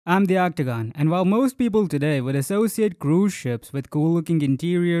I'm the Octagon, and while most people today would associate cruise ships with cool-looking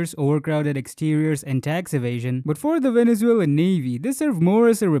interiors, overcrowded exteriors, and tax evasion, but for the Venezuelan Navy, this served more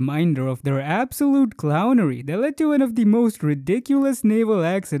as a reminder of their absolute clownery that led to one of the most ridiculous naval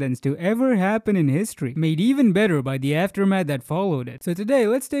accidents to ever happen in history, made even better by the aftermath that followed it. So today,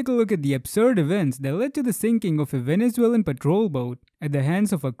 let's take a look at the absurd events that led to the sinking of a Venezuelan patrol boat at the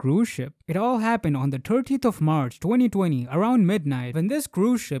hands of a cruise ship. It all happened on the 30th of March 2020 around midnight when this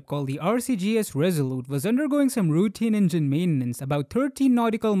cruise ship called the RCGS Resolute was undergoing some routine engine maintenance about 13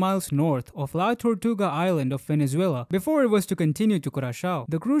 nautical miles north of La Tortuga Island of Venezuela before it was to continue to Curaçao.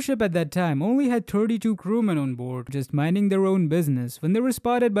 The cruise ship at that time only had 32 crewmen on board, just minding their own business, when they were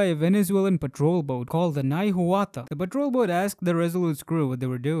spotted by a Venezuelan patrol boat called the Naiguata. The patrol boat asked the Resolute's crew what they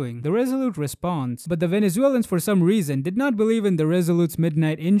were doing. The Resolute responds, but the Venezuelans for some reason did not believe in the Resolute's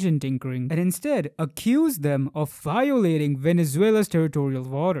midnight engine tinkering and instead accused them of violating Venezuela's territorial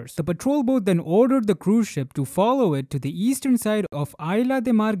waters. The patrol boat then ordered the cruise ship to follow it to the eastern side of Isla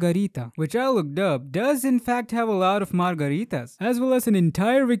de Margarita, which I looked up does in fact have a lot of margaritas, as well as an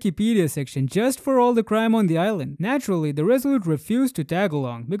entire Wikipedia section just for all the crime on the island. Naturally, the Resolute refused to tag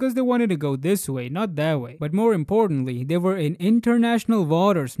along because they wanted to go this way, not that way. But more importantly, they were in international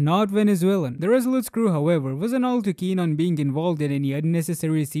waters, not Venezuelan. The Resolute's crew, however, wasn't all too keen on being involved in any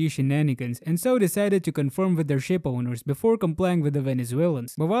unnecessary sea shenanigans, and so decided to confirm with their ship owners before complying with the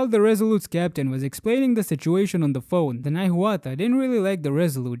Venezuelans. But while the Resolute's captain was explaining the situation on the phone, the Naiguata didn't really like the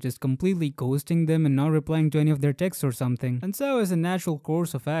Resolute just completely ghosting them and not replying to any of their texts or something. And so, as a natural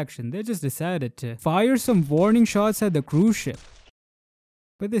course of action, they just decided to fire some warning shots at the cruise ship.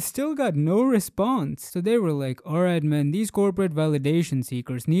 But they still got no response. So they were like, alright man, these corporate validation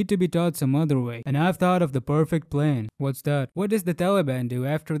seekers need to be taught some other way. And I've thought of the perfect plan. What's that? What does the Taliban do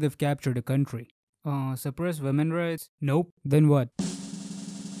after they've captured a country? Suppress women's rights? Nope. Then what?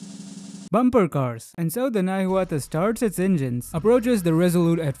 Bumper cars. And so the Naiguata starts its engines, approaches the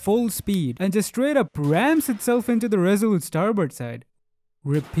Resolute at full speed, and just straight up rams itself into the Resolute's starboard side.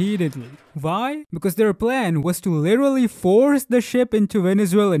 Repeatedly. Why? Because their plan was to literally force the ship into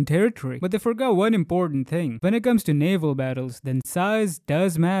Venezuelan territory. But they forgot one important thing. When it comes to naval battles, then size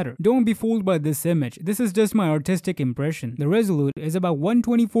does matter. Don't be fooled by this image. This is just my artistic impression. The Resolute is about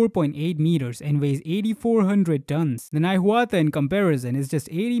 124.8 meters and weighs 8,400 tons. The Naiguata in comparison is just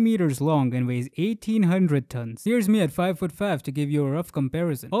 80 meters long and weighs 1,800 tons. Here's me at 5'5" to give you a rough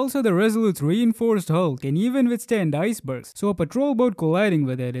comparison. Also, the Resolute's reinforced hull can even withstand icebergs, so a patrol boat colliding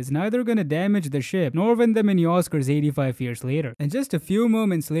with it is neither gonna damage the ship nor win them any Oscars 85 years later. And just a few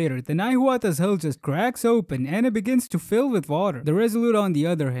moments later, the Naiguata's hull just cracks open and it begins to fill with water. The Resolute, on the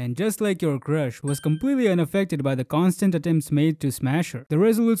other hand, just like your crush, was completely unaffected by the constant attempts made to smash her. The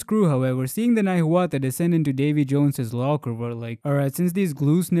Resolute's crew, however, seeing the Naiguata descend into Davy Jones's locker, were like, alright, since these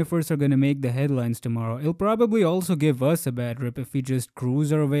glue sniffers are gonna make the headlines tomorrow, it'll probably also give us a bad rip if we just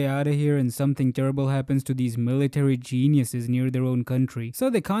cruise our way out of here and something terrible happens to these military geniuses near their own country.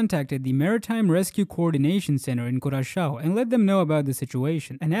 So they contacted the Maritime Rescue Coordination Center in Curaçao and let them know about the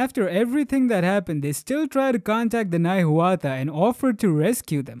situation. And after everything that happened, they still tried to contact the Naiguata and offered to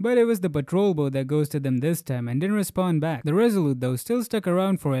rescue them. But it was the patrol boat that ghosted them this time and didn't respond back. The Resolute, though, still stuck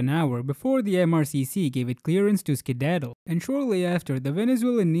around for an hour before the MRCC gave it clearance to skedaddle. And shortly after, the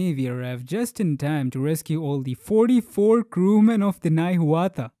Venezuelan Navy arrived just in time to rescue all the 44 crewmen of the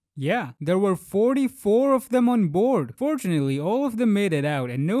Naiguata. Yeah, there were 44 of them on board. Fortunately, all of them made it out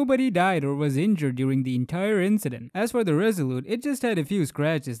and nobody died or was injured during the entire incident. As for the Resolute, it just had a few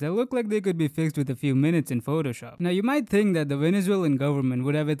scratches that looked like they could be fixed with a few minutes in Photoshop. Now you might think that the Venezuelan government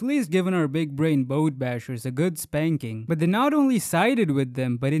would have at least given our big brain boat bashers a good spanking, but they not only sided with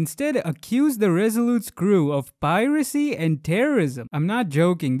them, but instead accused the Resolute's crew of piracy and terrorism. I'm not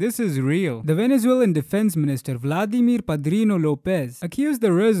joking, this is real. The Venezuelan Defense Minister Vladimir Padrino Lopez accused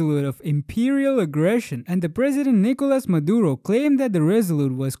the Resolute of imperial aggression, and the President Nicolas Maduro claimed that the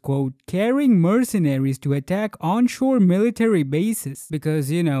Resolute was, quote, carrying mercenaries to attack onshore military bases.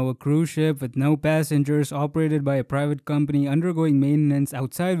 Because, you know, a cruise ship with no passengers operated by a private company undergoing maintenance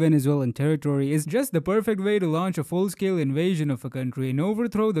outside Venezuelan territory is just the perfect way to launch a full-scale invasion of a country and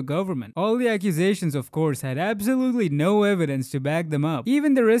overthrow the government. All the accusations, of course, had absolutely no evidence to back them up.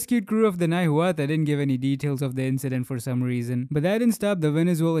 Even the rescued crew of the Naiguata didn't give any details of the incident for some reason, but that didn't stop the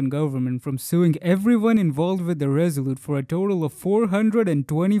Venezuelan Venezuelan government from suing everyone involved with the Resolute for a total of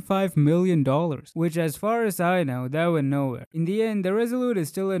 $425 million, which as far as I know, that went nowhere. In the end, the Resolute is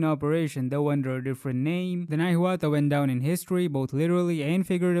still in operation, though under a different name. The Naiguata went down in history, both literally and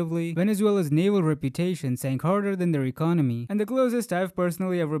figuratively. Venezuela's naval reputation sank harder than their economy, and the closest I've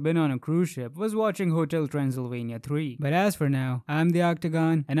personally ever been on a cruise ship was watching Hotel Transylvania 3. But as for now, I'm the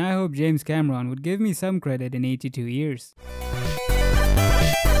Octagon, and I hope James Cameron would give me some credit in 82 years.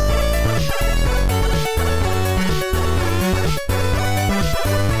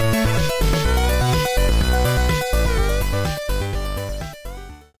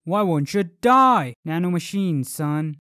 Why won't you die? Nanomachines, son.